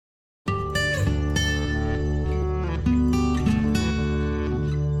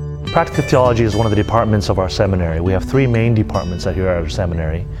Practical theology is one of the departments of our seminary. We have three main departments here at our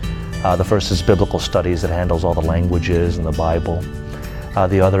seminary. The first is biblical studies that handles all the languages and the Bible.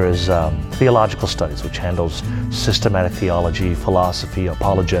 The other is theological studies, which handles systematic theology, philosophy,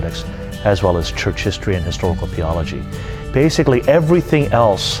 apologetics, as well as church history and historical theology. Basically, everything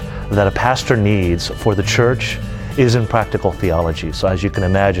else that a pastor needs for the church is in practical theology. So as you can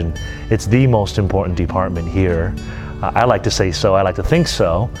imagine, it's the most important department here. I like to say so, I like to think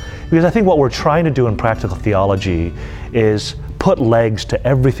so, because I think what we're trying to do in practical theology is put legs to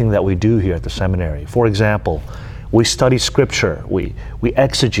everything that we do here at the seminary. For example, we study Scripture, we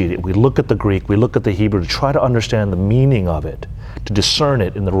exegete it, we look at the Greek, we look at the Hebrew to try to understand the meaning of it, to discern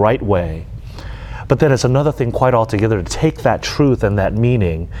it in the right way. But then it's another thing quite altogether to take that truth and that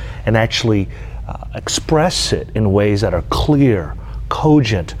meaning and actually express it in ways that are clear,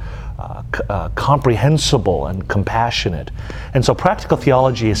 cogent, comprehensible and compassionate. And so practical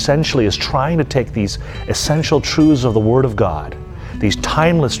theology essentially is trying to take these essential truths of the Word of God, these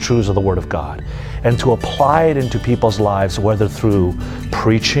timeless truths of the Word of God, and to apply it into people's lives, whether through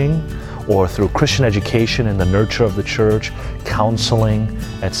preaching or through Christian education in the nurture of the church, counseling,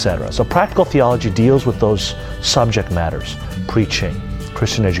 etc. So practical theology deals with those subject matters: preaching,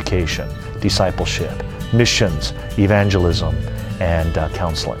 Christian education, discipleship, missions, evangelism, and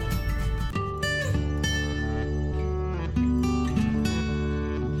counseling.